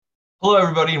Hello,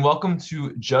 everybody, and welcome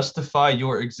to Justify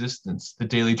Your Existence, the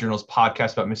Daily Journal's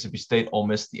podcast about Mississippi State, Ole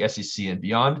Miss, the SEC, and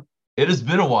beyond. It has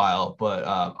been a while, but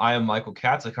I am Michael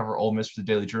Katz. I cover Ole Miss for the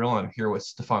Daily Journal. I'm here with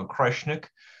Stefan Kreshnik,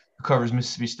 who covers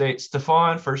Mississippi State.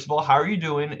 Stefan, first of all, how are you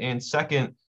doing? And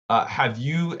second, have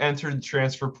you entered the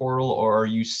transfer portal, or are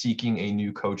you seeking a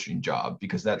new coaching job?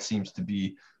 Because that seems to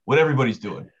be what everybody's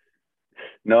doing.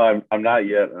 No, I'm not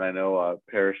yet, and I know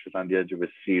Parrish is on the edge of his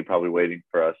seat, probably waiting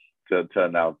for us to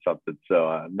announce something.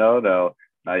 So no,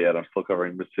 not yet. I'm still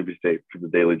covering Mississippi State for the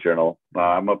Daily Journal.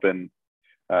 I'm up in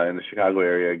the Chicago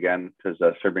area again because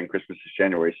Serbian Christmas is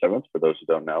January 7th. For those who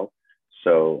don't know,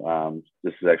 so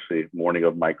this is actually morning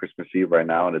of my Christmas Eve right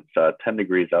now, and it's 10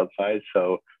 degrees outside.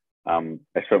 So I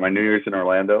spent my New Year's in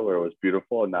Orlando where it was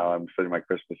beautiful, and now I'm spending my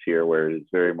Christmas here where it is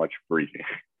very much freezing.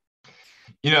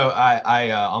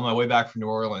 I on my way back from New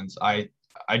Orleans,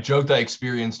 I joked I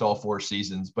experienced all four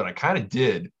seasons, but I kind of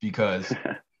did because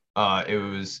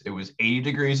it was 80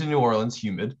 degrees in New Orleans,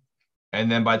 humid, and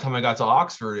then by the time I got to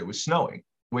Oxford, it was snowing.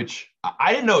 Which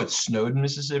I didn't know it snowed in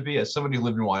Mississippi. As somebody who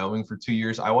lived in Wyoming for 2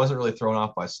 years, I wasn't really thrown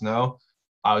off by snow.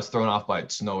 I was thrown off by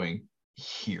it snowing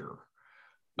here.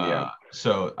 Yeah.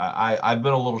 I've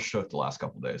been a little shook the last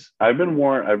couple of days. I've been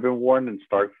warned in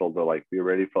Starkville to like be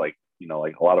ready for like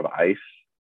a lot of ice,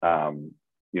 um,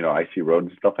 icy roads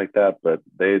and stuff like that. But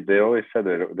they always said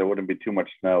that there wouldn't be too much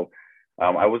snow.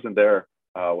 I wasn't there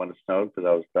when it snowed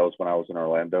because that was when I was in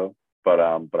Orlando. But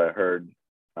I heard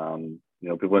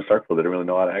people in Starkville didn't really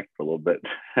know how to act for a little bit.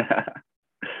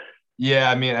 Yeah,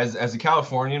 I mean, as a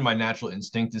Californian, my natural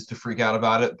instinct is to freak out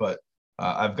about it, but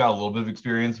I've got a little bit of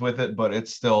experience with it, but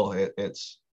it's still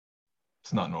it's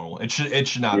not normal. It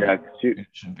should not be. Yeah, because It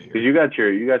shouldn't be here. you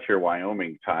got your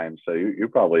Wyoming time, so you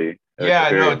probably have Yeah,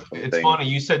 I know experienced it's, some it's things. funny.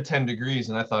 You said 10 degrees,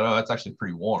 and I thought, oh, that's actually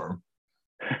pretty warm.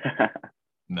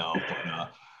 No,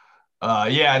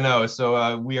 but yeah, no.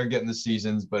 So we are getting the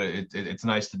seasons, but it's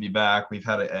nice to be back. We've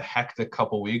had a hectic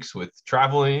couple weeks with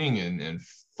traveling and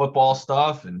football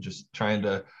stuff and just trying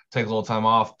to take a little time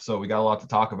off. So we got a lot to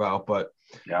talk about, but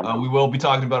Yeah. we will be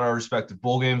talking about our respective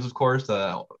bowl games, of course.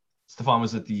 Stefan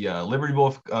was at the Liberty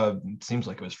Bowl. Seems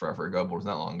like it was forever ago, but it was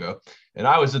not long ago. And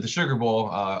I was at the Sugar Bowl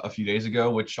a few days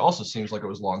ago, which also seems like it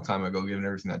was a long time ago, given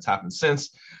everything that's happened since.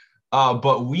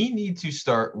 But we need to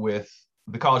start with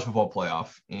the college football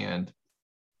playoff. And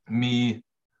me,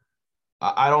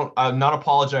 I'm not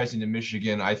apologizing to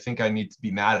Michigan. I think I need to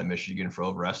be mad at Michigan for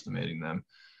overestimating them.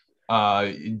 Uh,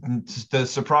 to the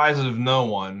surprise of no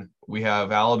one, we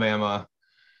have Alabama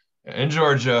and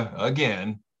Georgia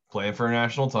again playing for a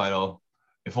national title.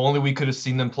 If only we could have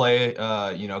seen them play,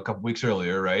 a couple weeks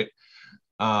earlier, right?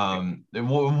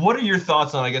 What are your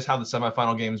thoughts on, I guess, how the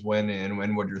semifinal games went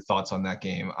and what are your thoughts on that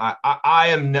game? I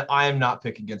am not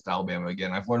picking against Alabama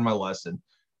again. I've learned my lesson.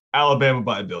 Alabama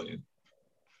by a billion.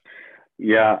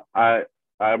 Yeah,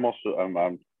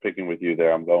 I'm picking with you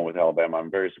there. I'm going with Alabama.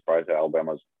 I'm very surprised that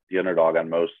Alabama's the underdog on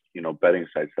most betting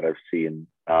sites that I've seen.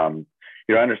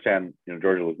 I understand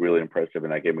Georgia looked really impressive in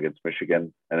that game against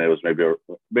Michigan, and it was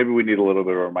maybe we need a little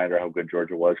bit of a reminder how good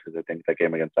Georgia was because I think that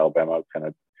game against Alabama kind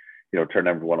of turned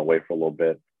everyone away for a little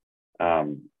bit.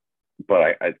 Um,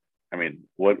 but I mean,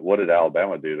 what did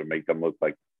Alabama do to make them look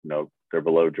like they're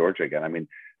below Georgia again? I mean,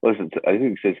 listen, I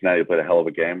think Cincinnati played a hell of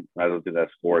a game. I don't think that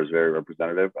score is very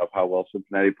representative of how well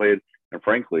Cincinnati played. And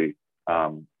frankly,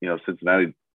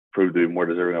 Cincinnati proved to be more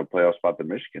deserving of a playoff spot than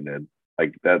Michigan did.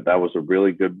 Like that was a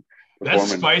really good That's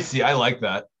performance. spicy. I like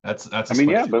that. That's I a mean,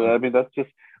 yeah, spicy but one. I mean that's just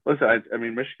listen. I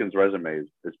mean, Michigan's resume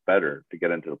is better to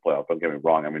get into the playoff. Don't get me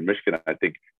wrong. I mean, Michigan, I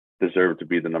think, deserved to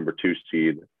be the number two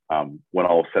seed when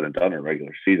all is said and done in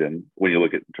regular season. When you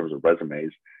look at in terms of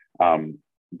resumes,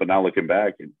 but now looking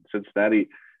back, Cincinnati,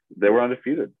 they were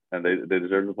undefeated and they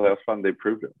deserved the playoff spot. And they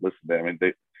proved it. Listen,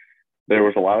 there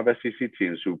was a lot of SEC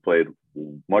teams who played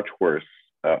much worse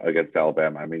against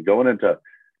Alabama. I mean, going into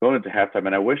halftime,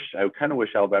 and I kind of wish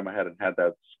Alabama hadn't had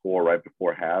that score right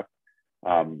before half,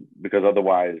 because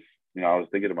otherwise, I was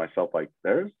thinking to myself like,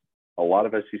 there's a lot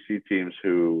of SEC teams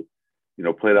who,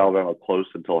 played Alabama close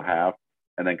until half,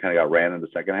 and then kind of got ran in the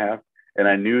second half, and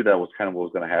I knew that was kind of what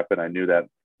was going to happen. I knew that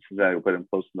Cincinnati would put them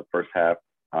close in the first half,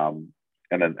 and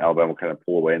then Alabama would kind of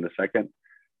pull away in the second.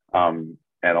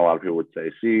 And a lot of people would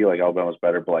say, see, like Alabama's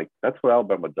better, but like that's what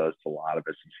Alabama does to a lot of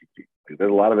SEC teams. Like, there's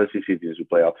a lot of SEC teams who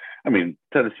play out. I mean,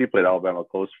 Tennessee played Alabama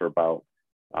close for about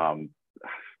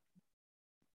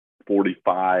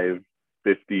 45,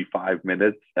 55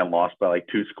 minutes and lost by like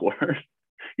two scores.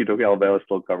 Alabama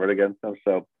still covered against them.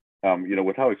 So,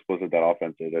 with how explosive that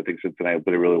offense is, I think Cincinnati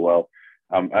played it really well.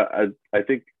 I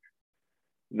think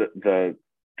the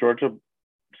Georgia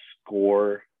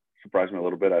score surprised me a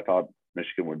little bit. I thought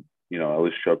Michigan would at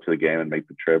least show up to the game and make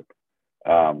the trip.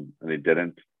 And they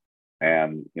didn't.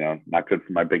 And, not good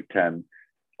for my Big Ten.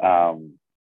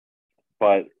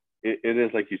 But it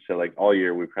is, like you said, like all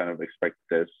year we've kind of expected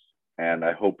this. And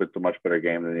I hope it's a much better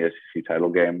game than the SEC title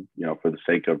game, for the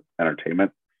sake of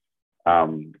entertainment. But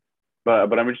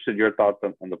I'm interested in your thoughts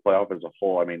on the playoff as a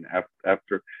whole. I mean,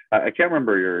 after I can't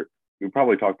remember we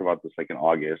probably talked about this like in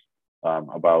August,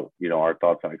 about, our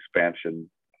thoughts on expansion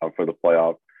for the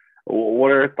playoff.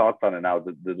 What are your thoughts on it now?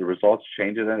 Did the results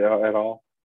change it at all?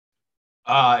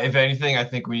 If anything, I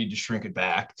think we need to shrink it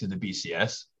back to the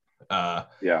BCS.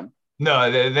 Yeah. No,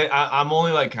 I'm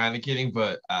only like kind of kidding,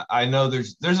 but I know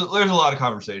there's a lot of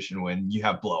conversation when you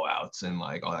have blowouts and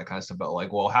like all that kind of stuff about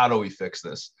like, well, how do we fix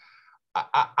this?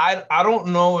 I don't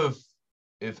know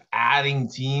if adding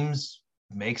teams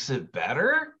makes it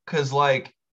better, because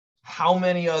like how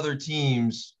many other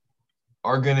teams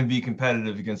are going to be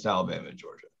competitive against Alabama and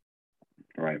Georgia?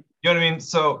 Right. You know what I mean?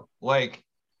 So like,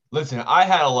 listen, I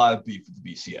had a lot of beef with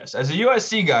the BCS. As a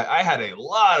USC guy, I had a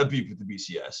lot of beef with the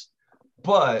BCS,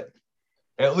 but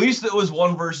at least it was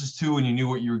 1 versus 2 and you knew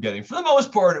what you were getting. For the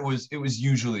most part, it was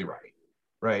usually right.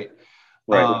 Right.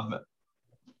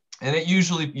 And it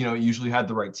usually had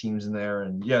the right teams in there.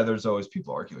 And yeah, there's always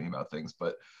people arguing about things,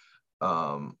 but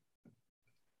I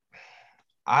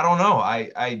don't know. I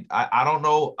don't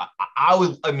know.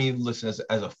 I mean, listen,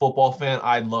 as a football fan,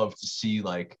 I'd love to see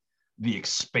like the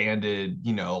expanded,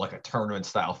 like a tournament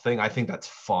style thing. I think that's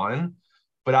fun,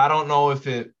 but I don't know if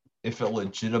it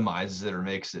legitimizes it or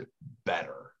makes it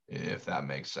better, if that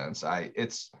makes sense. I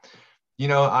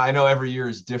know every year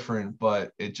is different,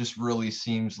 but it just really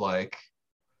seems like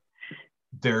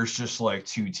there's just like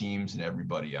 2 teams and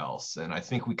everybody else. And I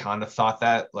think we kind of thought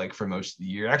that like for most of the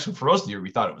year. Actually, for most of the year,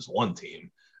 we thought it was 1 team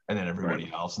and then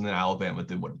everybody else. And then Alabama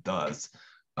did what it does.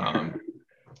 I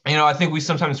think we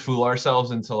sometimes fool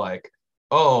ourselves into like,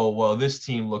 oh, well, this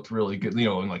team looked really good,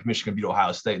 and like Michigan beat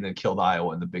Ohio State and then killed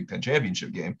Iowa in the Big Ten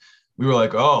championship game. We were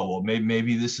like, oh, well,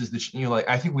 maybe this is like,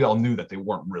 I think we all knew that they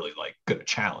weren't really like going to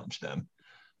challenge them.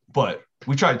 But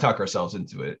we tried to talk ourselves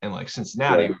into it. And like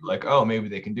Cincinnati, we were like, oh, maybe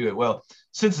they can do it. Well,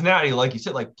 Cincinnati, like you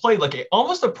said, like played like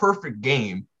almost a perfect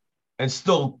game and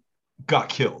still got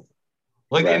killed.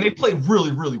 Like, and they played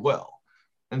really, really well.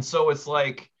 And so it's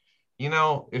like,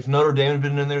 if Notre Dame had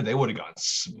been in there, they would have gotten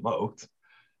smoked.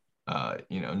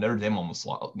 Notre Dame almost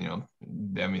lost,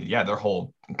 I mean, yeah, their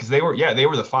whole, because they were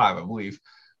the 5, I believe.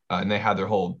 And they had the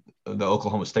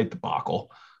Oklahoma State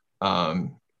debacle. I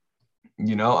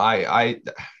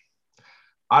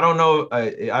don't know. I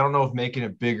don't know if making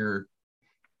it bigger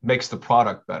makes the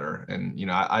product better. And,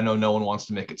 I know no one wants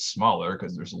to make it smaller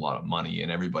because there's a lot of money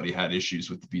and everybody had issues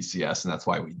with the BCS. And that's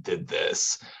why we did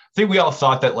this. I think we all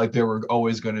thought that like there were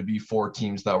always going to be 4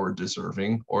 teams that were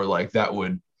deserving or like that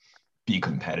would be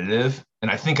competitive. And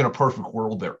I think in a perfect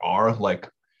world, there are like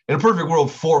in a perfect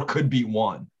world, 4 could beat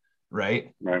 1.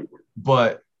 Right.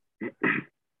 But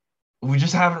we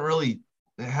just it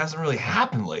hasn't really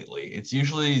happened lately. It's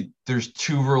usually there's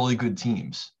 2 really good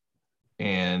teams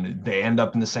and they end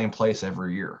up in the same place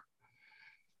every year.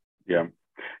 Yeah.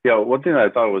 Yeah. One thing that I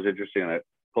thought was interesting, and I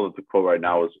pulled up the quote right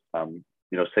now, is,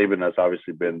 Saban has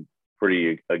obviously been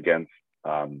pretty against,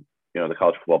 the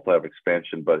college football playoff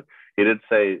expansion, but he did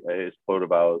say his quote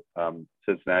about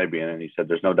Cincinnati being in. He said,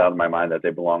 "There's no doubt in my mind that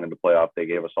they belong in the playoff. They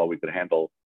gave us all we could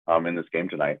handle in this game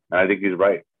tonight." And I think he's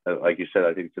right. Like you said,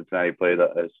 I think Cincinnati played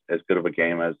as good of a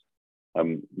game as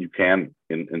you can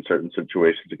in certain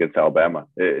situations against Alabama.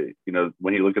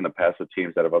 When you look in the past of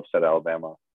teams that have upset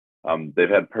Alabama, they've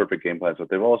had perfect game plans, but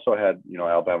they've also had,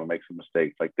 Alabama make some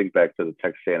mistakes. Like think back to the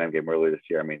Texas A&M game earlier this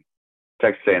year. I mean,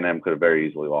 Texas A&M could have very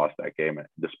easily lost that game,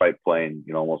 despite playing,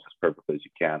 almost as perfectly as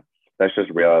you can. That's just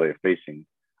the reality of facing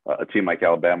a team like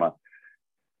Alabama.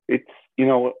 It's,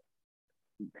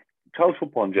 college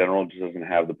football in general just doesn't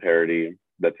have the parity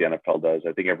that the NFL does.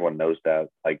 I think everyone knows that.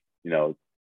 Like,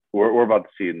 we're about to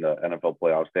see in the NFL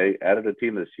playoffs, they added a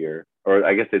team this year, or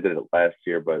I guess they did it last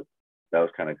year, but that was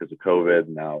kind of because of COVID.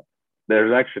 Now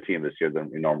there's an extra team this year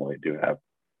than we normally do have.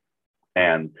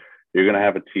 And you're going to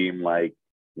have a team like,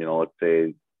 let's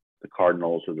say the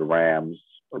Cardinals or the Rams,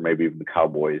 or maybe even the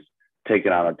Cowboys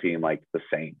taking on a team like the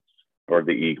Saints or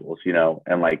the Eagles,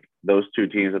 and like those 2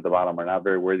 teams at the bottom are not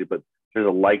very worthy, but there's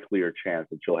a likelier chance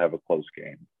that you'll have a close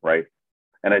game, right?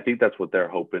 And I think that's what they're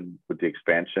hoping with the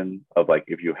expansion of, like,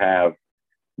 if you have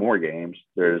more games,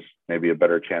 there's maybe a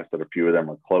better chance that a few of them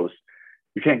are close.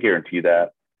 You can't guarantee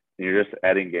that. And you're just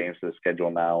adding games to the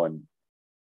schedule now. And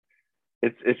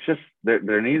it's just,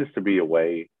 there needs to be a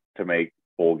way to make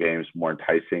bowl games more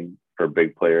enticing for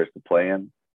big players to play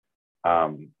in.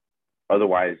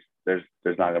 Otherwise, there's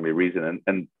not going to be a reason.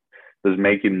 And Does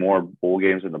making more bowl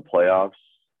games in the playoffs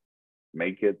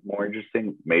make it more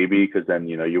interesting? Maybe, because then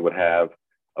you would have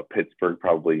a Pittsburgh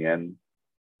probably in,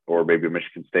 or maybe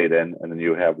Michigan State in, and then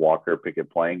you have Walker Pickett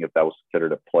playing if that was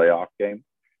considered a playoff game.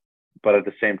 But at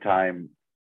the same time,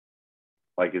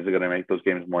 like, is it going to make those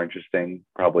games more interesting?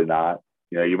 Probably not.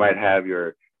 You might have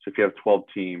so if you have 12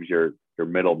 teams, your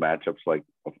middle matchups, like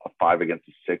a 5 against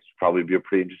a 6, probably be a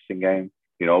pretty interesting game.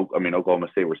 I mean, Oklahoma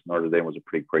State versus Notre Dame was a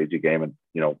pretty crazy game, and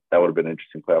that would have been an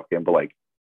interesting playoff game. But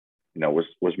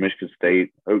was Michigan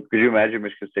State? Could you imagine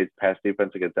Michigan State's pass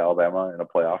defense against Alabama in a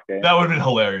playoff game? That would have been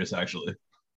hilarious, actually.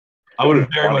 I would have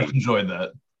very much enjoyed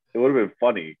that. It would have been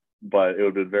funny, but it would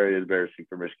have been very embarrassing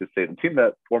for Michigan State, a team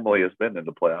that formerly has been in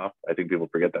the playoff. I think people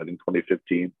forget that in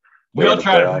 2015. We all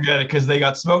try to forget it because they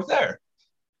got smoked there.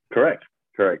 Correct.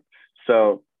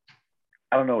 So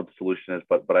I don't know what the solution is,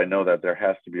 but I know that there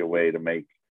has to be a way to make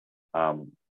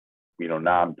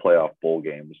non-playoff bowl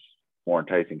games more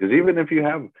enticing. Because even if you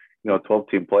have a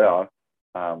 12-team playoff,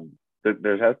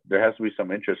 there has to be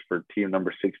some interest for team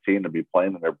number 16 to be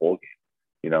playing in their bowl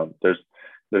game. There's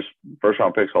first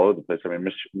round picks all over the place. I mean,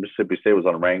 Mississippi State was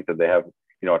unranked, and they have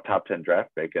a top 10 draft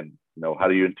pick. And how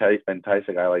do you entice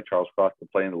a guy like Charles Cross to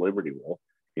play in the Liberty Bowl?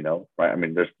 Right? I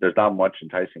mean, there's not much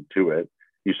enticing to it.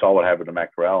 You saw what happened to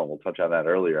Matt Corral, and we'll touch on that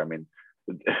earlier. I mean,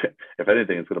 if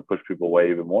anything, it's going to push people away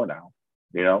even more now.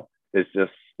 It's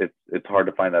just it's hard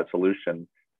to find that solution.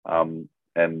 And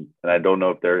I don't know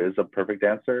if there is a perfect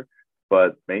answer,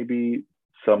 but maybe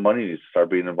some money needs to start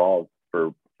being involved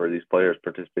for these players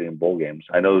participating in bowl games.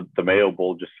 I know the Mayo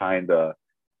Bowl just signed a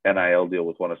NIL deal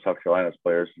with one of South Carolina's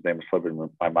players. His name is slipping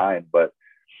my mind, but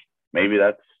maybe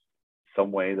that's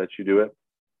some way that you do it.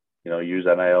 Use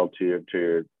NIL to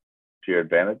your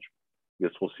advantage. I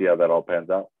guess we'll see how that all pans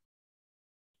out.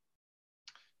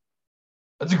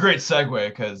 That's a great segue,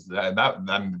 because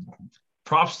that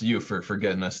props to you for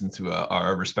getting us into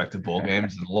our respective bowl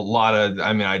games. And a lot of,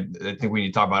 I think we need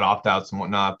to talk about opt-outs and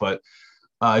whatnot, but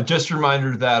just a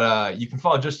reminder that you can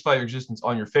follow Justify Your Existence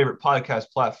on your favorite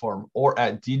podcast platform or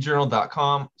at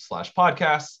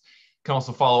djournal.com/podcasts. You can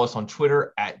also follow us on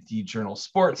Twitter at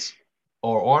djournalsports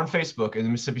or on Facebook in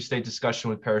the Mississippi State discussion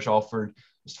with Parrish Alford,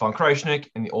 Stefan Kreishnik,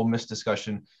 and the Ole Miss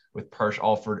discussion with Parrish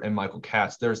Alford and Michael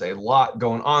Katz. There's a lot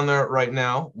going on there right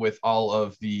now with all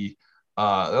of the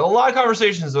a lot of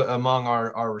conversations among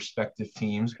our respective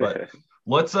teams. But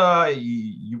let's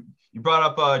you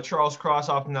brought up Charles Cross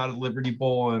opting out of the Liberty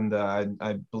Bowl, and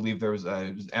I believe there was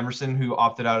Emerson who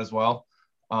opted out as well.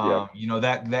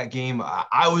 That game,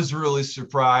 I was really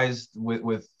surprised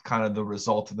with kind of the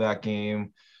result of that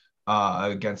game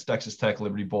against Texas Tech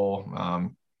Liberty Bowl.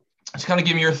 Just kind of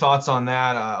give me your thoughts on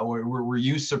that. Were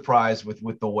you surprised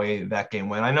with the way that game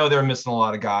went? I know they're missing a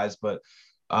lot of guys, but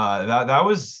that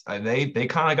was they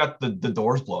kind of got the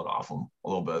doors blown off them a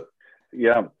little bit.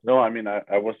 Yeah, no, I mean,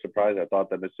 I was surprised. I thought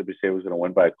that Mississippi State was going to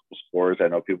win by a couple scores. I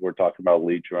know people were talking about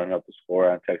Leach running up the score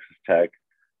on Texas Tech.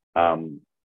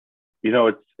 It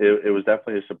was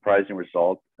definitely a surprising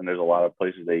result, and there's a lot of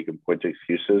places that you can point to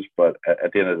excuses. But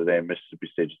at the end of the day, Mississippi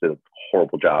State just did a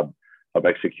horrible job of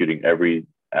executing every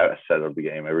asset of the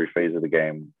game, every phase of the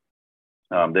game.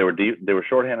 They were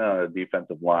shorthanded on a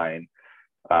defensive line,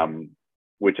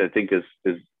 which I think is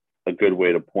a good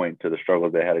way to point to the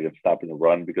struggles they had against stopping the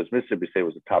run, because Mississippi State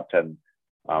was a top 10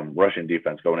 rushing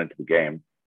defense going into the game.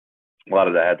 A lot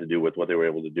of that had to do with what they were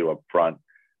able to do up front,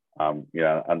 on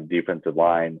the defensive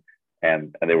line,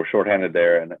 and they were shorthanded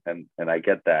there, and I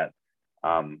get that.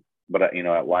 But at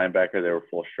linebacker, they were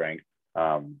full strength.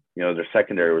 Their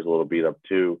secondary was a little beat up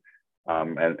too.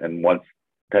 And once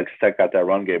Texas Tech got that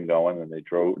run game going, and they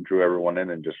drew everyone in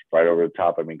and just right over the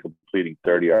top. I mean, completing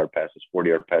 30-yard passes,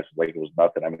 40-yard passes like it was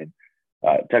nothing. I mean,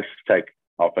 Texas Tech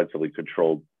offensively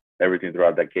controlled everything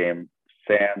throughout that game.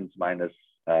 Sands minus,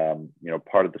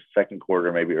 part of the second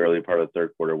quarter, maybe early part of the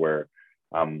third quarter, where,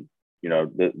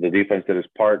 the defense did its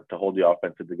part to hold the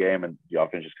offense in the game, and the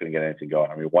offense just couldn't get anything going.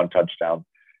 I mean, one touchdown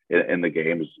in the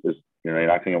game is you're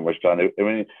not going to get much done. I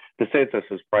mean, to say it's a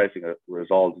surprising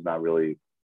result is not really,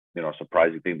 a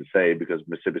surprising thing to say, because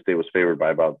Mississippi State was favored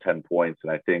by about 10 points.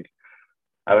 And I think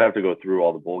I would have to go through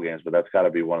all the bowl games, but that's got to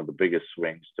be one of the biggest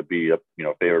swings to be,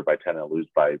 favored by 10 and lose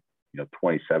by,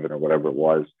 27 or whatever it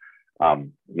was.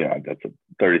 That's a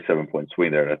 37-point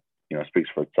swing there that, speaks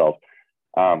for itself.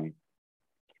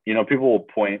 People will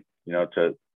point,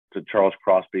 to Charles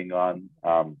Cross being on.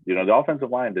 The offensive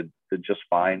line did just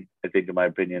fine, I think, in my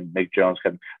opinion. Nick Jones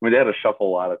they had to shuffle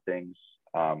a lot of things.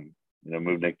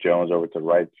 Move Nick Jones over to the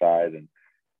right side, and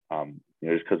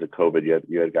just because of COVID,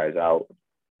 you had guys out,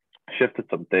 shifted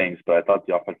some things, but I thought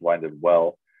the offensive line did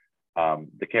well.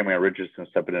 The Camion Richardson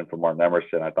stepping in for Martin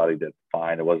Emerson, I thought he did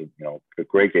fine. It wasn't, a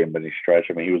great game, but he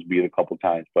stretched. I mean, he was beat a couple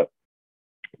times, but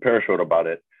Parrish wrote about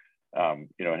it,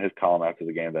 in his column after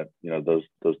the game that,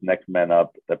 those next men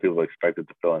up that people expected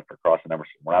to fill in for Cross and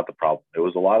Emerson were not the problem. It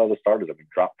was a lot of the starters. I mean,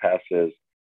 drop passes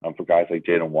for guys like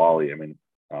Jaden Wally. I mean,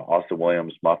 Austin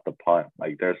Williams muffed the punt.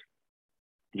 Like, there's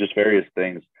just various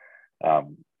things,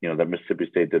 that Mississippi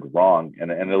State did wrong.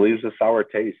 And it leaves a sour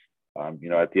taste,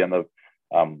 at the end of,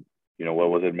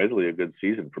 what was admittedly a good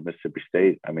season for Mississippi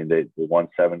State. I mean, they won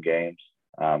 7 games.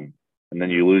 And then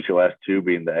you lose your last 2,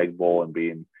 being the Egg Bowl and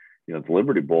being, the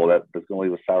Liberty Bowl. That's going to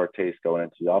leave a sour taste going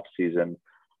into the offseason.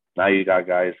 Now you got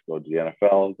guys go to the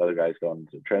NFL, other guys going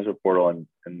into the transfer portal,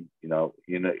 and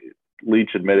Leach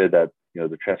admitted that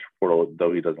the transfer portal,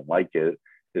 though he doesn't like it,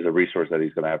 is a resource that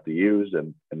he's going to have to use,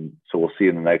 and so we'll see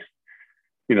in the next,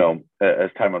 as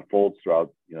time unfolds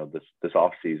throughout this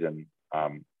offseason,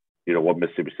 what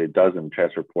Mississippi State does in the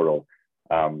transfer portal,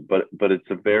 but it's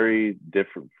a very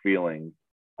different feeling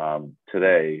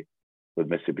today with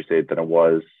Mississippi State than it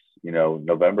was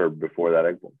November before that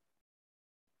Egg Bowl.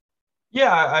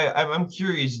 Yeah, I'm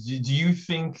curious. Do you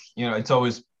think, it's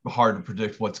always hard to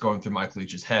predict what's going through Mike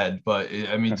Leach's head, but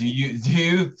I mean, do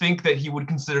you think that he would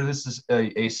consider this as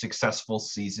a successful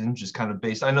season, just kind of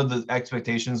based? I know the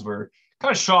expectations were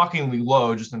kind of shockingly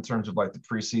low, just in terms of like the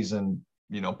preseason,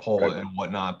 poll right, and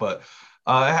whatnot. But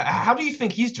how do you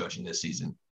think he's judging this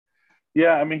season?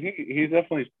 Yeah, I mean, he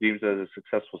definitely deems it as a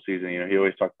successful season. He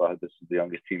always talks about how this is the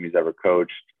youngest team he's ever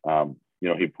coached.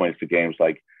 He points to games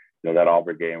like, that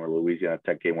Auburn game or Louisiana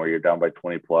Tech game where you're down by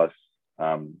 20 plus.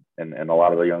 And a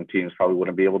lot of the young teams probably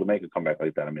wouldn't be able to make a comeback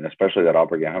like that. I mean, especially that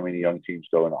Auburn game. How many young teams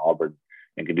go into Auburn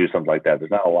and can do something like that? There's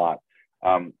not a lot.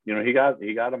 He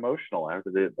got emotional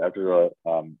after the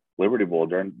Liberty Bowl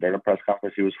during the press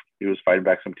conference. He was fighting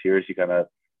back some tears. He kind of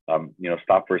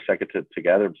stopped for a second to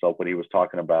gather himself when he was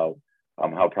talking about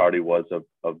how proud he was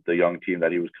of the young team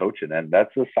that he was coaching. And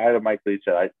that's the side of Mike Leach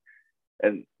that I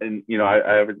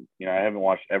haven't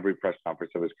watched every press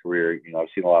conference of his career. I've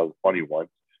seen a lot of the funny ones.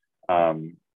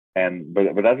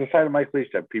 But that's a side of Mike Leach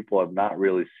that people have not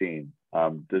really seen.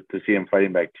 To see him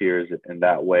fighting back tears in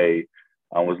that way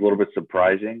was a little bit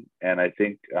surprising. And I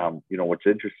think, what's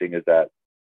interesting is that,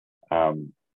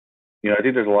 I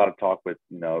think there's a lot of talk with,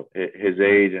 his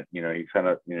age, and, he's kind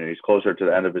of, he's closer to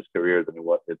the end of his career than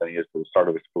he is to the start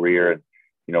of his career. And,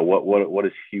 what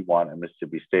does he want at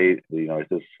Mississippi State? Is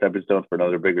this stepping stone for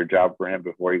another bigger job for him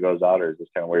before he goes out, or is this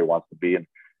kind of where he wants to be? And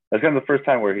that's kind of the first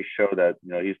time where he showed that,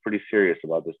 he's pretty serious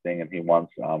about this thing, and he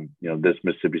wants, this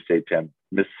Mississippi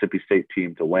State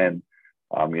team to win,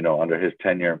 under his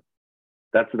tenure.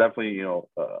 That's definitely,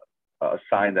 a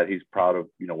sign that he's proud of,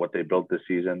 what they built this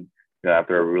season,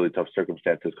 after a really tough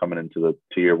circumstances coming into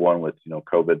year one with,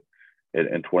 COVID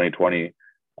in 2020,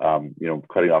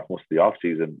 cutting off most of the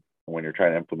offseason. When you're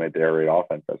trying to implement the air raid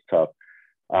offense, that's tough.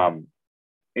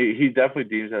 He definitely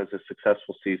deems it as a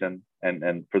successful season.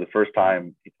 And for the first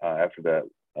time after that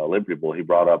Liberty Bowl, he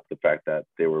brought up the fact that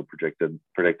they were predicted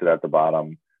at the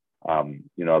bottom, of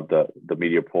the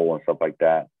media poll and stuff like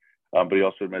that. But he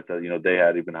also admits that, they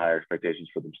had even higher expectations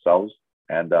for themselves.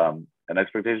 And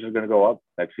expectations are going to go up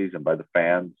next season by the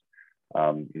fans,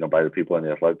 by the people in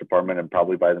the athletic department, and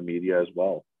probably by the media as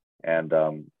well. And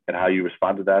how you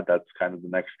respond to that, that's kind of the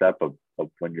next step of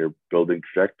when you're building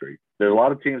trajectory. There's a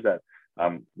lot of teams that,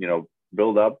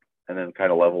 build up and then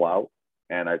kind of level out.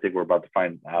 And I think we're about to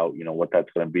find out, what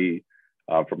that's going to be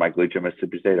for Mike Leach and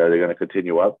Mississippi State. Are they going to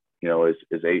continue up? Is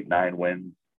 8-9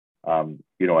 wins,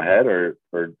 ahead, or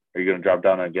are you going to drop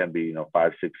down and again be,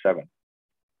 5, 6, 7?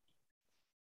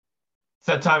 It's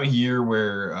that time of year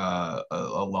where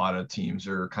a lot of teams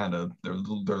are they're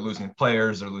losing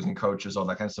players, they're losing coaches, all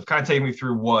that kind of stuff. Kind of take me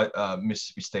through what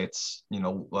Mississippi State's, I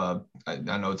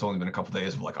know it's only been a couple of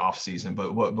days of like off season,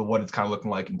 but what it's kind of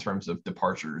looking like in terms of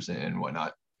departures and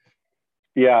whatnot.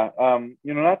 Yeah,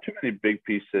 not too many big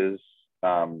pieces,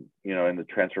 in the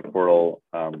transfer portal.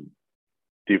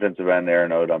 Defensive end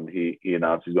Aaron Odom, he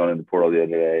announced he's going in the portal the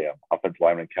other day. Offensive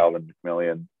lineman Calvin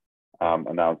McMillian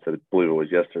announced that, I believe it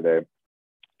was yesterday,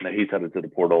 that he's headed to the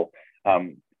portal.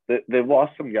 They've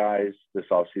lost some guys this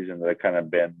offseason that have kind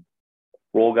of been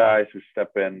role guys who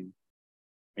step in,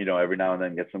 every now and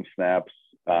then get some snaps.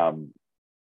 And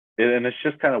it's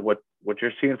just kind of what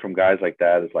you're seeing from guys like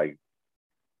that is like,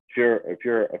 if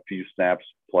you're a few snaps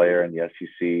player in the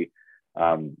SEC,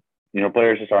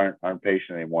 players just aren't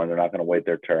patient anymore. They're not going to wait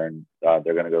their turn.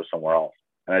 They're going to go somewhere else.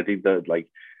 And I think that,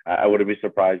 I wouldn't be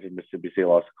surprised if Mississippi State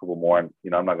lost a couple more. And,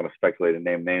 I'm not going to speculate and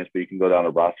name names, but you can go down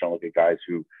the roster and look at guys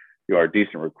who are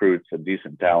decent recruits and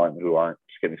decent talent who aren't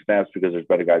just getting snaps because there's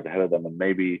better guys ahead of them. And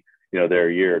maybe, they're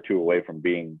a year or two away from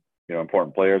being,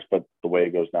 important players. But the way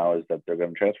it goes now is that they're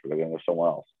going to transfer. They're going to go somewhere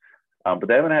else. But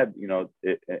they haven't had,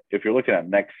 if you're looking at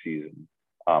next season,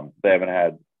 they haven't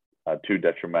had too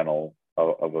detrimental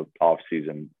of an off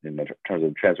season in terms of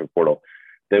the transfer portal.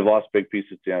 They've lost big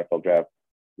pieces to the NFL draft.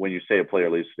 When you say a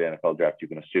player leaves to the NFL draft, you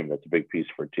can assume that's a big piece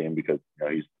for a team because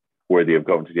he's worthy of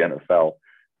going to the NFL.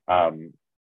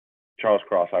 Charles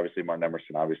Cross, obviously, Martin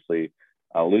Emerson, obviously.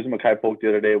 Losing Makai Polk the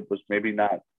other day was maybe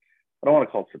not, I don't want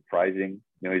to call it surprising.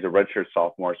 He's a redshirt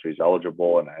sophomore, so he's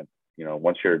eligible. And,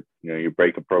 once you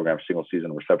break a program single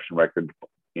season reception record,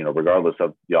 regardless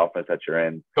of the offense that you're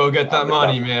in. Go get that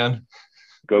money, man.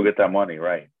 Go get that money,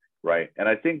 right. And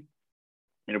I think,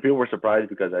 people were surprised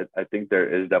because I think there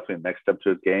is definitely a next step to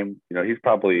his game. He's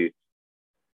probably,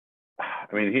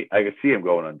 I could see him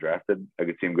going undrafted. I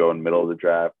could see him going middle of the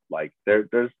draft. Like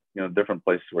there's different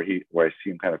places where I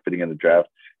see him kind of fitting in the draft.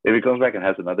 If he comes back and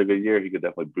has another good year, he could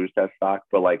definitely boost that stock.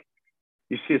 But like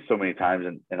you see it so many times,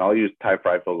 and I'll use Ty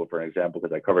Freifogel for an example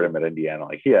because I covered him at Indiana.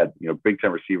 Like he had Big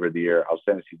Ten receiver of the year,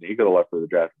 outstanding season. He could have left for the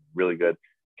draft really good.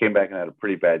 Came back and had a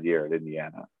pretty bad year at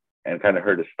Indiana and kind of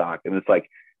hurt his stock. And it's like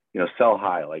sell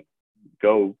high, like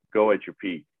go at your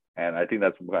peak. And I think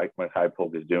that's what Makai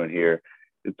Polk is doing here.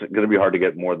 It's going to be hard to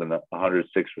get more than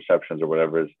 106 receptions or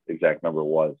whatever his exact number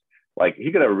was. Like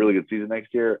he could have a really good season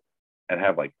next year and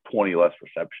have like 20 less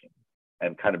receptions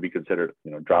and kind of be considered,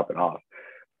 dropping off.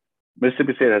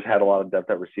 Mississippi State has had a lot of depth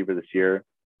at receiver this year.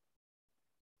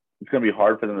 It's going to be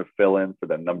hard for them to fill in for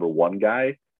that number one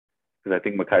guy because I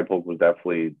think Makai Polk was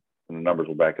definitely, and the numbers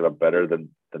will back it up, better than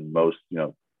most,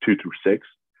 2 through 6.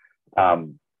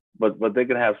 But they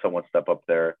can have someone step up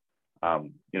there.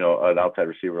 An outside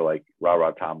receiver like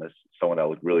Ra Thomas, someone that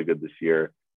looked really good this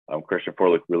year. Christian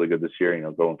Ford looked really good this year,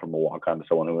 going from a walk-on to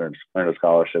someone who earned a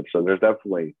scholarship. So there's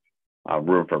definitely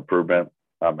room for improvement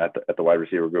at the wide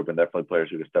receiver group, and definitely players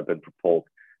who can step in for Polk.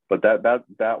 But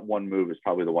that one move is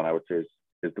probably the one I would say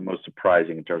is the most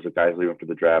surprising in terms of guys leaving for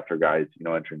the draft or guys,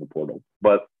 entering the portal.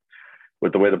 But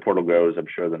with the way the portal goes, I'm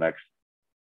sure the next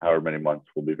however many months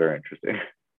will be very interesting.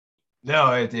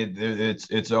 No,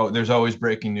 there's always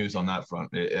breaking news on that front.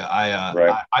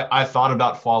 Right. I thought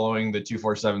about following the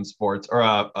 247 Sports or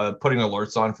putting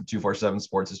alerts on for 247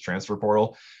 Sports' transfer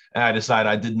portal, and I decided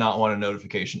I did not want a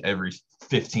notification every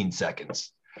 15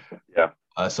 seconds. Yeah.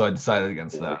 So I decided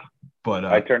against that. But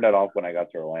I turned that off when I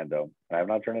got to Orlando, and I have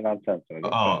not turned it on since.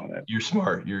 You're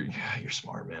smart. You're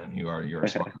smart, man. You're a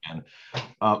smart man.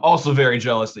 Also very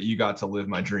jealous that you got to live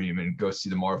my dream and go see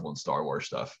the Marvel and Star Wars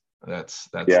stuff. That's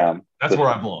where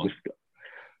I belong.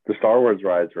 The Star Wars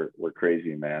rides were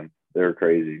crazy, man. They're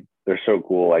crazy. They're so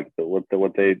cool. Like what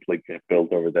they like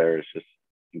built over there is just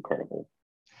incredible.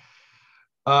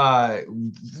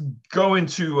 Going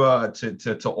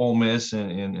to Ole Miss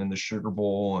and the Sugar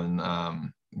Bowl, and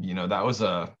that was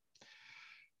a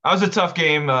tough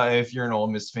game. If you're an Ole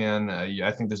Miss fan,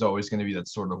 I think there's always going to be that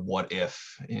sort of what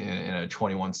if in a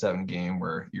 21-7 game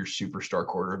where your superstar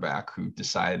quarterback who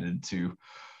decided to,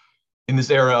 in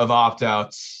this era of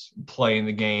opt-outs, play in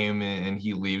the game, and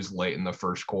he leaves late in the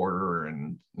first quarter.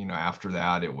 And, after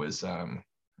that, it was,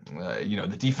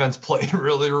 the defense played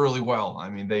really, really well. I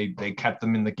mean, they kept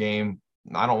them in the game.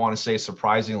 I don't want to say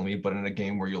surprisingly, but in a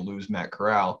game where you lose Matt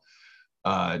Corral,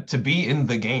 to be in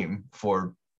the game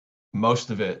for most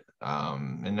of it,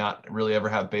 and not really ever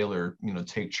have Baylor,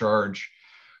 take charge.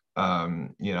 I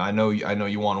know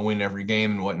you want to win every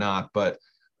game and whatnot, but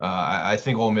I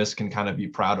think Ole Miss can kind of be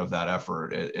proud of that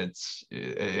effort. It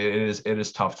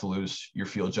is tough to lose your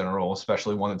field general,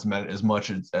 especially one that's meant as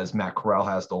much as Matt Corral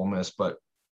has to Ole Miss. But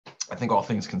I think all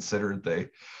things considered,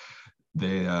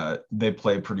 they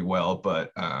played pretty well.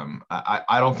 But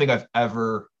I don't think I've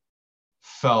ever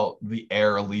felt the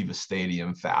air leave a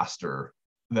stadium faster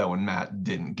than when Matt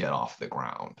didn't get off the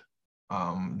ground.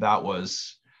 That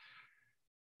was.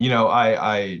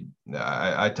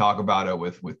 I talk about it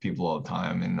with people all the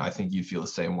time, and I think you feel the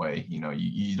same way.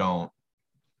 You don't,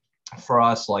 for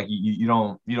us, like you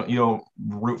don't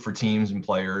root for teams and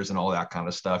players and all that kind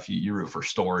of stuff. You root for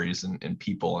stories and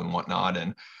people and whatnot.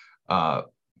 And,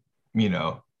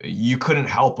 you couldn't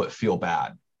help but feel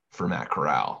bad for Matt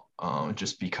Corral,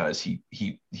 just because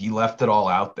he left it all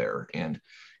out there. And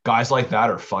guys like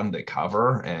that are fun to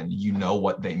cover, and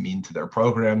what they mean to their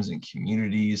programs and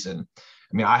communities. And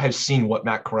I have seen what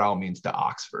Matt Corral means to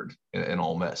Oxford and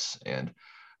Ole Miss. And,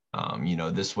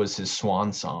 this was his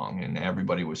swan song, and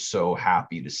everybody was so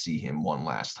happy to see him one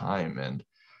last time. And,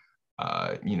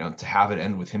 to have it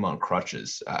end with him on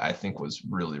crutches, I think was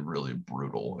really, really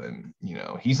brutal. And,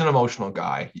 he's an emotional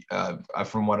guy.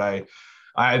 From what I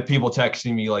I had people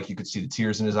texting me like you could see the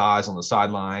tears in his eyes on the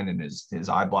sideline, and his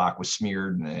eye black was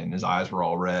smeared, and his eyes were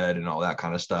all red and all that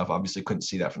kind of stuff. Obviously, couldn't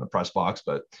see that from the press box,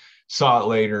 but saw it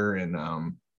later. And I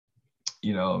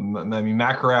mean,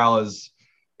 Matt Corral is,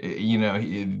 it's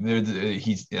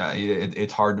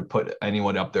hard to put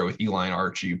anyone up there with Eli and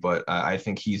Archie, but I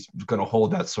think he's going to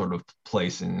hold that sort of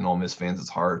place in Ole Miss fans'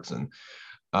 hearts. And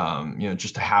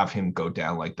just to have him go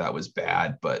down like that was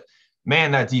bad, but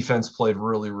man, that defense played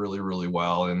really, really, really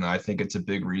well. And I think it's a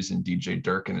big reason DJ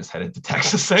Durkin is headed to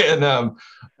Texas A&M.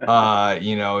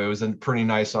 It was a pretty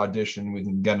nice audition. We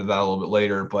can get into that a little bit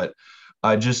later, but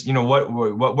what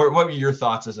were your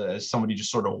thoughts as somebody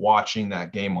just sort of watching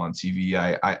that game on TV?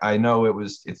 I know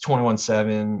it's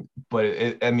 21-7,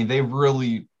 but they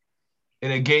really,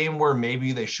 in a game where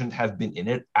maybe they shouldn't have been in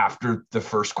it after the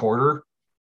first quarter,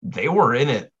 they were in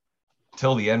it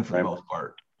till the end for the most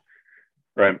part.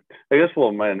 Right. I guess,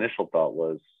 my initial thought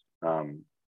was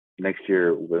next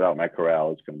year without Matt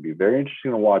Corral, it's going to be very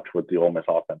interesting to watch what the Ole Miss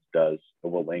offense does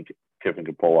and what Lane Kiffin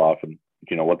can pull off, and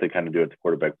what they kind of do at the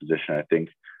quarterback position. I think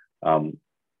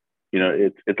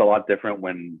it's a lot different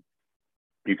when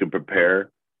you can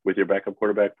prepare with your backup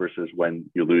quarterback versus when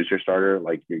you lose your starter.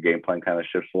 Like, your game plan kind of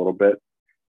shifts a little bit.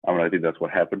 I think that's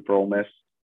what happened for Ole Miss.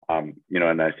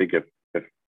 And I think if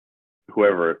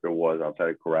whoever it was outside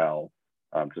of Corral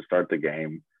to start the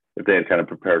game, if they had kind of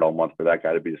prepared all month for that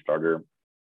guy to be the starter,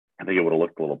 I think it would have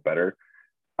looked a little better.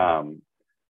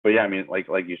 But yeah, like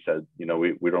you said,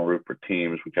 we don't root for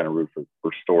teams. We kind of root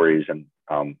for stories. And,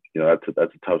 that's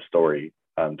a tough story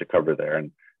to cover there.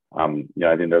 And, I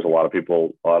think there's a lot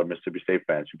of Mississippi State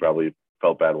fans who probably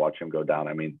felt bad watching him go down.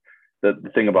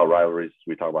 The thing about rivalries,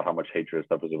 we talk about how much hatred and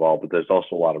stuff is involved, but there's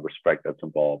also a lot of respect that's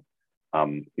involved,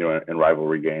 in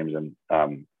rivalry games. And,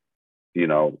 you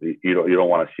don't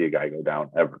want to see a guy go down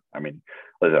ever.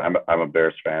 Listen, I'm a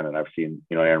Bears fan, and I've seen,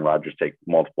 Aaron Rodgers take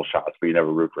multiple shots, but you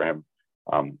never root for him,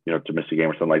 to miss a game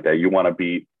or something like that. You want to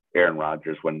beat Aaron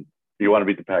Rodgers you want to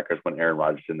beat the Packers when Aaron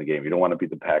Rodgers is in the game. You don't want to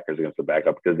beat the Packers against the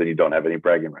backup, because then you don't have any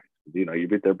bragging rights. You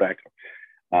beat their backup.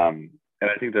 And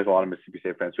I think there's a lot of Mississippi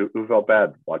State fans who felt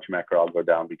bad watching Matt Corral go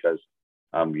down because,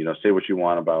 say what you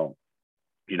want about,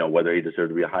 whether he deserved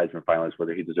to be a Heisman finalist,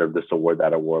 whether he deserved this award,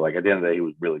 that award. Like, at the end of the day, he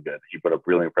was really good. He put up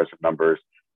really impressive numbers,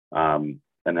 and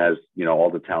has, all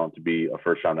the talent to be a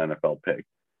first-round NFL pick.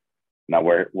 Now,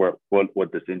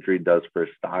 what this injury does for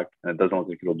his stock, and it doesn't look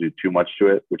like it'll do too much to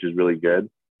it, which is really good.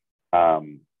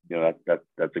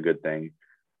 That's a good thing.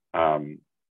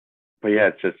 But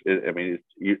yeah,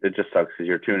 it just sucks because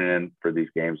you're tuning in for these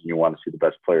games and you want to see the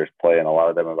best players play, and a lot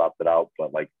of them have opted out.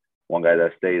 But like, one guy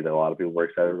that stayed that a lot of people were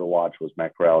excited to watch was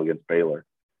Matt Corral against Baylor.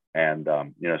 And,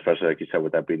 especially like you said,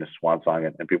 with that being a swan song,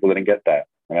 and people didn't get that.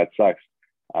 And that sucks.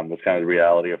 That's kind of the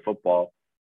reality of football.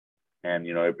 And,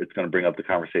 it's going to bring up the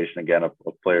conversation again of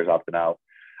players opting out.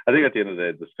 I think at the end of the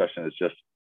day, the discussion is just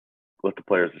let the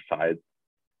players decide.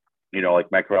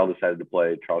 Like Matt Corral decided to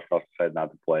play, Charles Cross decided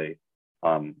not to play.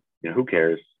 Who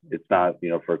cares? It's not,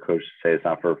 for a coach to say, it's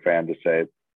not for a fan to say.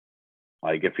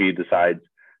 Like, if he decides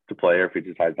to play or if he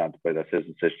decides not to play, that's his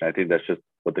decision. I think that's just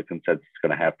what the consensus is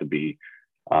going to have to be,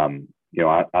 on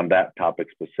that topic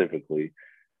specifically.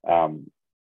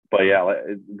 But yeah,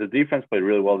 the defense played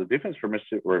really well. The defense for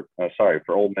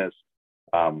Ole Miss,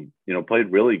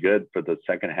 played really good for the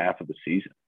second half of the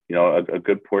season. A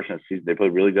good portion of the season, they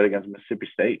played really good against Mississippi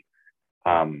State.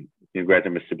 Granted,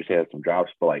 Mississippi State had some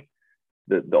drops, but like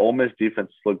the Ole Miss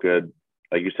defense looked good.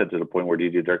 Like you said, to the point where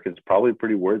DJ Durkin's probably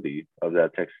pretty worthy of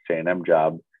that Texas A&M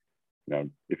job.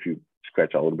 If you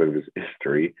scratch out a little bit of his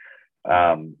history,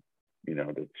 anyways,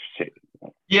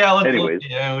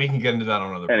 we can get into that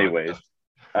on other. Anyways,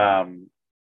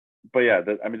 but yeah,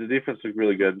 the defense looked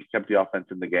really good. Kept the offense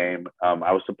in the game.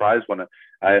 I was surprised when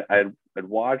I had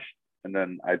watched, and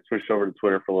then I switched over to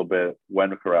Twitter for a little bit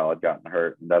when Corral had gotten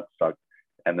hurt, and that sucked.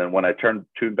 And then when I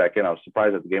tuned back in, I was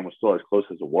surprised that the game was still as close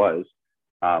as it was.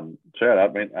 So yeah,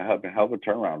 that made a hell of a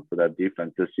turnaround for that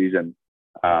defense this season.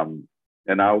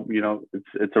 And now,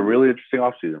 it's a really interesting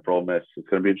offseason for Ole Miss. It's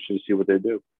going to be interesting to see what they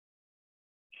do.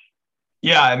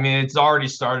 Yeah, it's already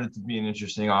started to be an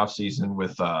interesting offseason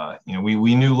with,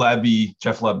 we knew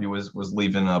Jeff Lebby was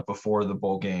leaving before the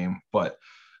bowl game, but,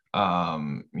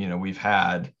 we've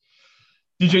had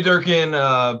DJ Durkin,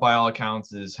 by all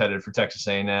accounts, is headed for Texas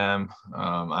A&M.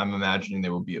 I'm imagining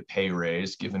there will be a pay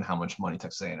raise given how much money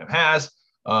Texas A&M has.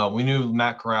 We knew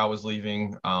Matt Corral was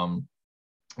leaving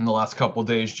in the last couple of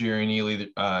days. Jerry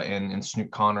Neely and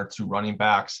Snoop Connor, two running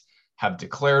backs, have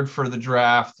declared for the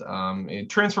draft. In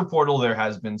transfer portal, there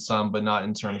has been some, but not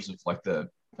in terms of like the,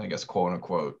 I guess, quote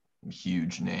unquote,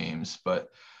 huge names. But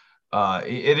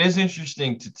it is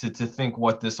interesting to think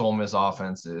what this Ole Miss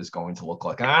offense is going to look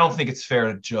like. And I don't think it's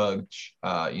fair to judge,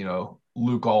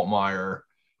 Luke Altmaier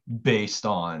based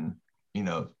on,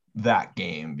 that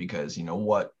game because,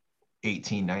 what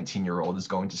 18, 19-year-old is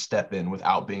going to step in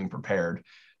without being prepared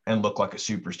and look like a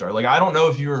superstar. Like, I don't know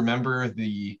if you remember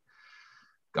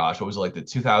what was it, like the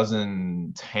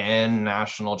 2010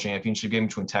 national championship game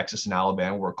between Texas and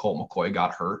Alabama where Colt McCoy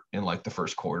got hurt in like the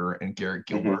first quarter and Garrett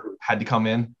Gilbert had to come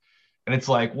in. And it's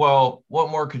like, well, what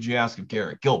more could you ask of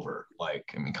Garrett Gilbert?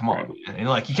 Like, I mean, come on, man. And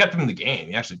like, he kept him in the game.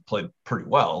 He actually played pretty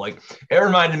well. Like, it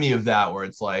reminded me of that where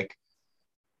it's like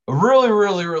a really,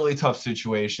 really, really tough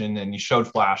situation. And he showed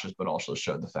flashes, but also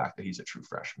showed the fact that he's a true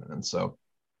freshman. And so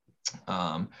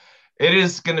it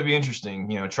is going to be interesting.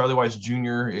 Charlie Weis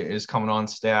Jr. is coming on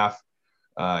staff.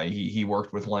 He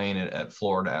worked with Lane at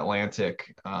Florida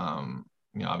Atlantic.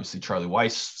 Obviously Charlie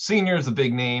Weis Sr. is a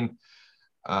big name.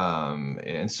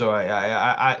 And so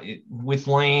with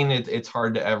Lane, it's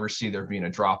hard to ever see there being a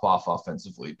drop off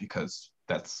offensively because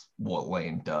that's what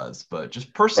Lane does. But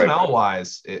just personnel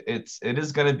wise, it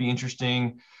is going to be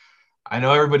interesting. I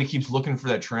know everybody keeps looking for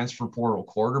that transfer portal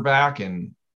quarterback,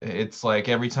 and it's like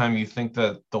every time you think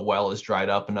that the well is dried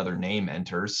up, another name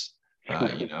enters.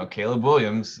 Caleb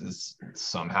Williams is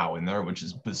somehow in there, which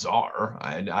is bizarre.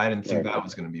 I didn't think that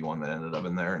was going to be one that ended up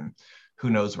in there, and who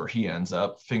knows where he ends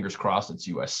up. Fingers crossed it's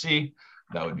USC.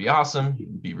 That would be awesome.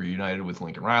 Be reunited with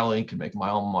Lincoln Riley. Could make my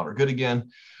alma mater good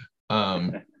again.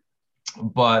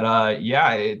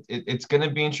 It's going to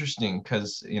be interesting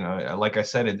because, like I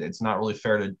said, it's not really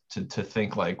fair to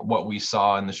think like what we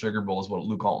saw in the Sugar Bowl is what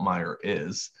Luke Altmaier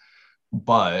is.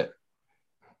 But,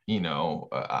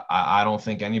 I don't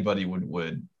think anybody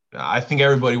would. I think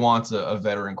everybody wants a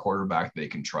veteran quarterback they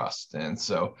can trust. And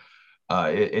so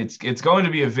it's going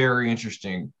to be a very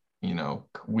interesting,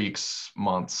 weeks,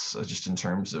 months, just in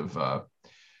terms of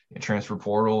transfer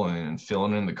portal and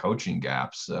filling in the coaching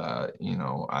gaps. I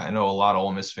know a lot of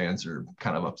Ole Miss fans are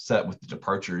kind of upset with the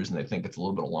departures and they think it's a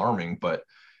little bit alarming, but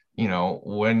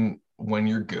when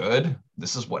you're good,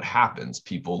 this is what happens.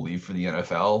 People leave for the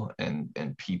NFL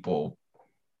and people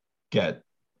get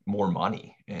more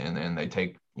money and they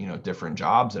take, different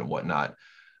jobs and whatnot.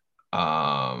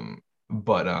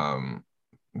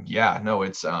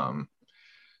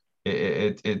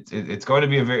 It's going to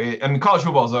be college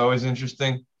football is always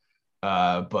interesting.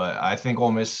 But I think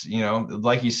Ole Miss,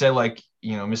 like you said,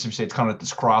 Mississippi State's kind of at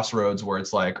this crossroads where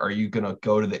it's like, are you going to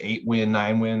go to the 8-win,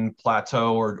 9-win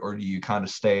plateau, or do you kind of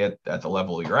stay at the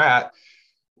level you're at?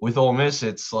 With Ole Miss,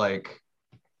 it's like,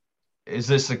 is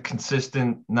this a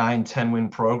consistent 9-10 win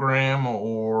program,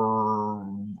 or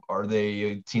are they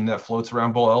a team that floats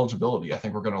around bowl eligibility? I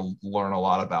think we're going to learn a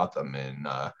lot about them in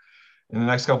the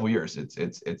next couple of years.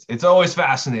 It's always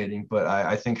fascinating, but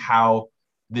I think how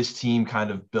this team kind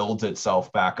of builds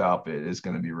itself back up is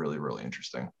going to be really, really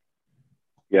interesting.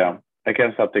 Yeah. I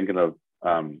can't stop thinking of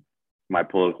my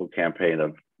political campaign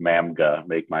of MAMGA,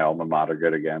 make my alma mater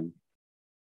good again.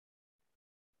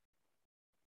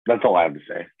 That's all I have to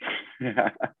say.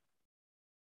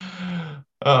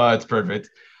 Oh, that's perfect.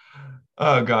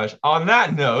 Oh, gosh. On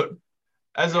that note,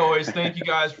 as always, thank you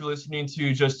guys for listening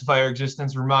to Justify Our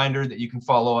Existence. Reminder that you can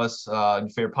follow us on your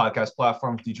favorite podcast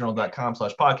platform,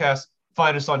 thejournal.com/podcast.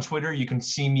 Find us on Twitter. You can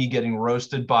see me getting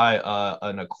roasted by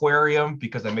an aquarium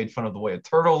because I made fun of the way a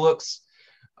turtle looks.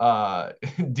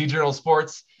 D-Journal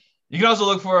Sports. You can also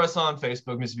look for us on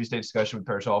Facebook, Mississippi State Discussion with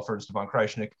Parrish Alford, Stefan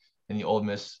Kreishnik, and the Ole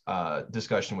Miss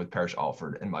discussion with Parrish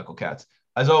Alford and Michael Katz.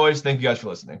 As always, thank you guys for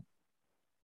listening.